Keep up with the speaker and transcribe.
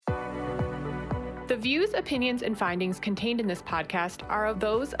The views, opinions, and findings contained in this podcast are of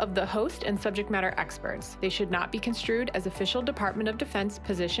those of the host and subject matter experts. They should not be construed as official Department of Defense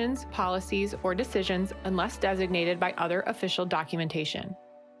positions, policies, or decisions unless designated by other official documentation.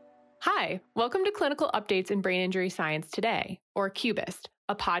 Hi, welcome to Clinical Updates in Brain Injury Science Today, or CUBIST,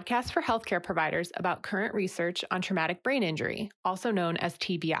 a podcast for healthcare providers about current research on traumatic brain injury, also known as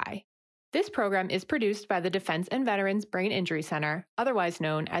TBI. This program is produced by the Defense and Veterans Brain Injury Center, otherwise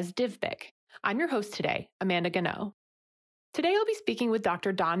known as DIVBIC. I'm your host today, Amanda Gano. Today I'll be speaking with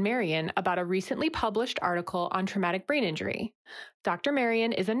Dr. Don Marion about a recently published article on traumatic brain injury. Dr.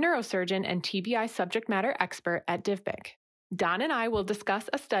 Marion is a neurosurgeon and TBI subject matter expert at DIVBIC. Don and I will discuss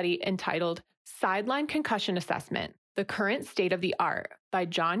a study entitled Sideline Concussion Assessment, the Current State of the Art by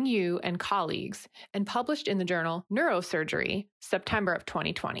John Yu and colleagues, and published in the journal Neurosurgery, September of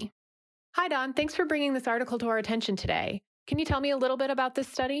 2020. Hi, Don. Thanks for bringing this article to our attention today. Can you tell me a little bit about this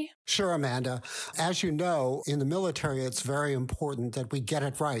study? Sure, Amanda. As you know, in the military, it's very important that we get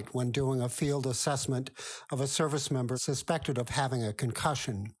it right when doing a field assessment of a service member suspected of having a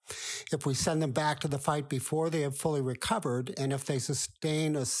concussion. If we send them back to the fight before they have fully recovered, and if they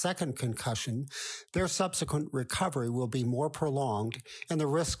sustain a second concussion, their subsequent recovery will be more prolonged, and the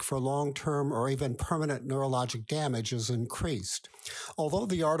risk for long-term or even permanent neurologic damage is increased. Although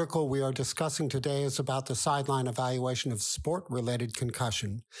the article we are discussing today is about the sideline evaluation of sport-related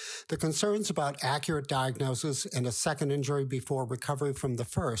concussion, the concerns about accurate diagnosis and a second injury before recovery from the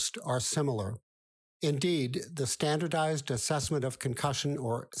first are similar. Indeed, the Standardized Assessment of Concussion,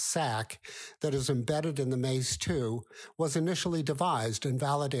 or SAC, that is embedded in the MACE-2 was initially devised and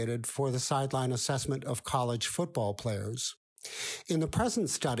validated for the sideline assessment of college football players. In the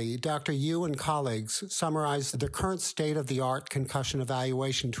present study, Dr. Yu and colleagues summarized the current state-of-the-art concussion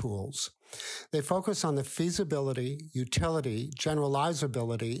evaluation tools. They focus on the feasibility, utility,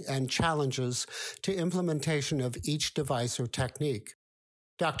 generalizability, and challenges to implementation of each device or technique.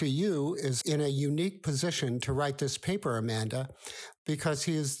 Dr. Yu is in a unique position to write this paper, Amanda, because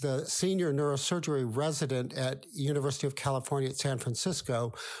he is the senior neurosurgery resident at University of California at San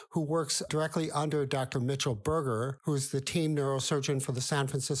Francisco, who works directly under Dr. Mitchell Berger, who is the team neurosurgeon for the San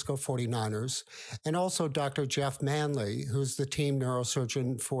Francisco 49ers, and also Dr. Jeff Manley, who's the team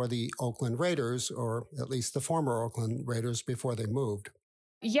neurosurgeon for the Oakland Raiders, or at least the former Oakland Raiders before they moved.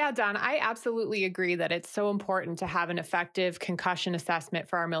 Yeah, Don, I absolutely agree that it's so important to have an effective concussion assessment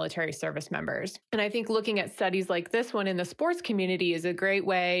for our military service members. And I think looking at studies like this one in the sports community is a great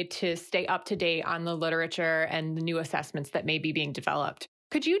way to stay up to date on the literature and the new assessments that may be being developed.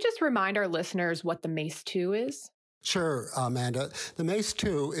 Could you just remind our listeners what the MACE-2 is? Sure, Amanda. The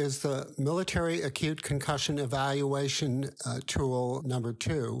MACE-2 is the Military Acute Concussion Evaluation Tool number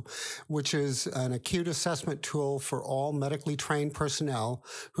 2, which is an acute assessment tool for all medically trained personnel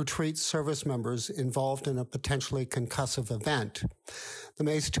who treat service members involved in a potentially concussive event. The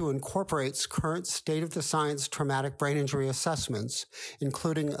MACE-2 incorporates current state-of-the-science traumatic brain injury assessments,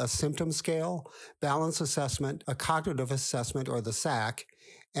 including a symptom scale, balance assessment, a cognitive assessment, or the SAC,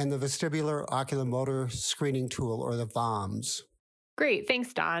 and the vestibular oculomotor screening tool, or the VOMS. Great.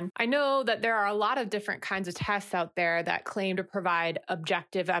 Thanks, Don. I know that there are a lot of different kinds of tests out there that claim to provide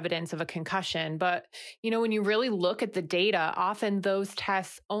objective evidence of a concussion. But, when you really look at the data, often those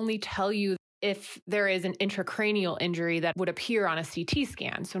tests only tell you if there is an intracranial injury that would appear on a CT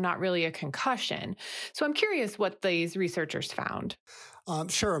scan, so not really a concussion. So I'm curious what these researchers found.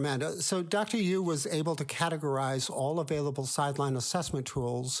 Sure, Amanda. So Dr. Yu was able to categorize all available sideline assessment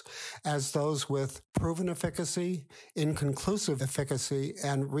tools as those with proven efficacy, inconclusive efficacy,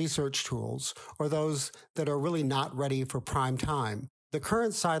 and research tools, or those that are really not ready for prime time. The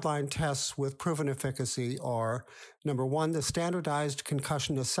current sideline tests with proven efficacy are, number 1, the Standardized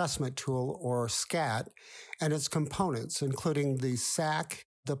Concussion Assessment Tool, or SCAT, and its components, including the SAC,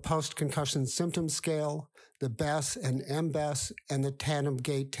 the Post-Concussion Symptom Scale, the BESS and MBESS, and the Tandem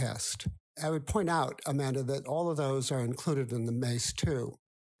Gait Test. I would point out, Amanda, that all of those are included in the MACE-2.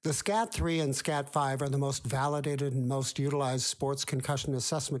 The SCAT-3 and SCAT-5 are the most validated and most utilized sports concussion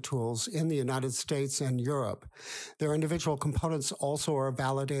assessment tools in the United States and Europe. Their individual components also are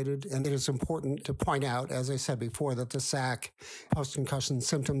validated, and it is important to point out, as I said before, that the SAC, post-concussion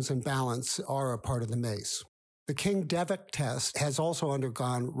symptoms and balance, are a part of the MACE. The King-Devick test has also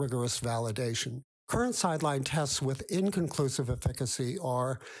undergone rigorous validation. Current sideline tests with inconclusive efficacy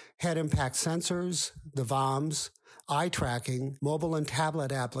are head impact sensors, the VOMS, eye tracking, mobile and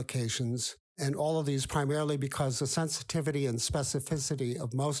tablet applications, and all of these primarily because the sensitivity and specificity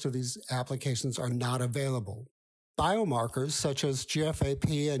of most of these applications are not available. Biomarkers such as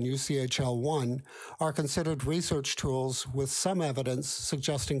GFAP and UCHL1 are considered research tools with some evidence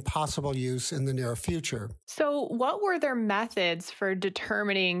suggesting possible use in the near future. So what were their methods for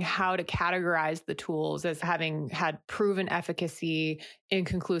determining how to categorize the tools as having had proven efficacy,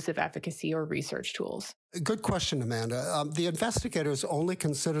 inconclusive efficacy, or research tools? Good question, Amanda. The investigators only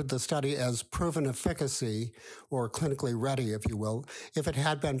considered the study as proven efficacy, or clinically ready, if you will, if it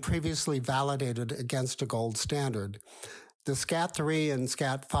had been previously validated against a gold standard. The SCAT3 and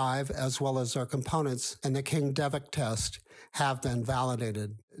SCAT5, as well as their components and the King-Devick test, have been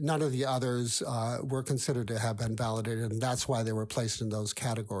validated. None of the others were considered to have been validated, and that's why they were placed in those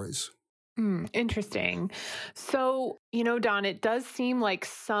categories. Interesting. So, Don, it does seem like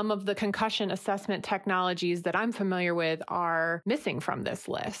some of the concussion assessment technologies that I'm familiar with are missing from this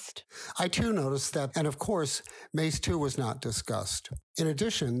list. I too noticed that, and of course, MACE2 was not discussed. In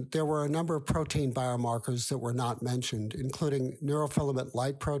addition, there were a number of protein biomarkers that were not mentioned, including neurofilament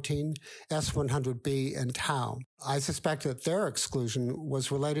light protein, S100B, and tau. I suspect that their exclusion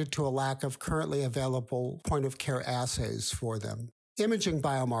was related to a lack of currently available point-of-care assays for them. Imaging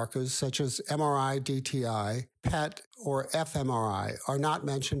biomarkers such as MRI-DTI, PET, or fMRI are not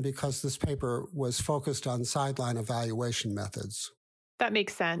mentioned because this paper was focused on sideline evaluation methods. That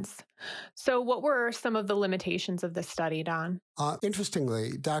makes sense. So what were some of the limitations of this study, Don?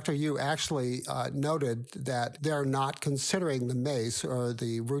 Interestingly, Dr. Yu actually noted that they're not considering the MACE, or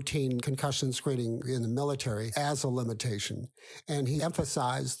the routine concussion screening in the military, as a limitation. And he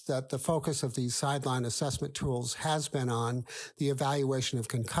emphasized that the focus of these sideline assessment tools has been on the evaluation of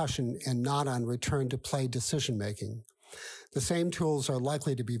concussion and not on return to play decision-making. The same tools are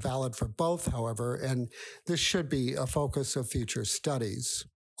likely to be valid for both, however, and this should be a focus of future studies.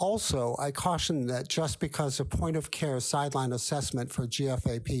 Also, I caution that just because a point-of-care sideline assessment for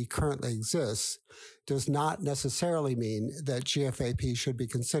GFAP currently exists does not necessarily mean that GFAP should be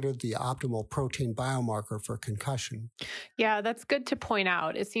considered the optimal protein biomarker for concussion. Yeah, that's good to point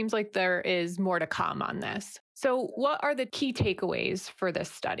out. It seems like there is more to come on this. So what are the key takeaways for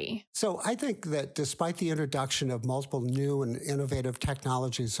this study? So I think that despite the introduction of multiple new and innovative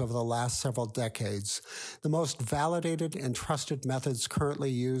technologies over the last several decades, the most validated and trusted methods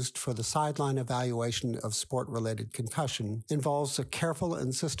currently used for the sideline evaluation of sport-related concussion involves a careful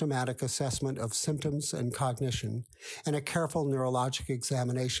and systematic assessment of symptoms and cognition, and a careful neurologic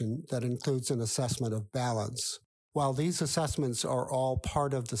examination that includes an assessment of balance. While these assessments are all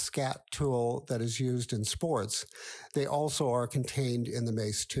part of the SCAT tool that is used in sports, they also are contained in the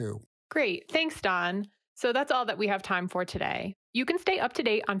MACE2. Great. Thanks, Don. So that's all that we have time for today. You can stay up to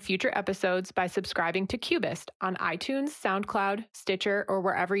date on future episodes by subscribing to Cubist on iTunes, SoundCloud, Stitcher, or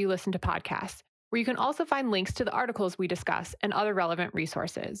wherever you listen to podcasts, where you can also find links to the articles we discuss and other relevant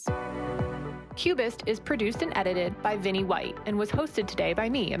resources. Cubist is produced and edited by Vinnie White and was hosted today by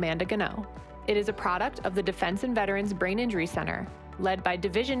me, Amanda Gano. It is a product of the Defense and Veterans Brain Injury Center, led by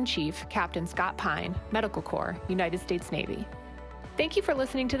Division Chief Captain Scott Pine, Medical Corps, United States Navy. Thank you for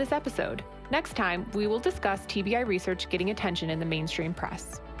listening to this episode. Next time, we will discuss TBI research getting attention in the mainstream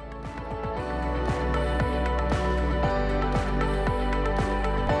press.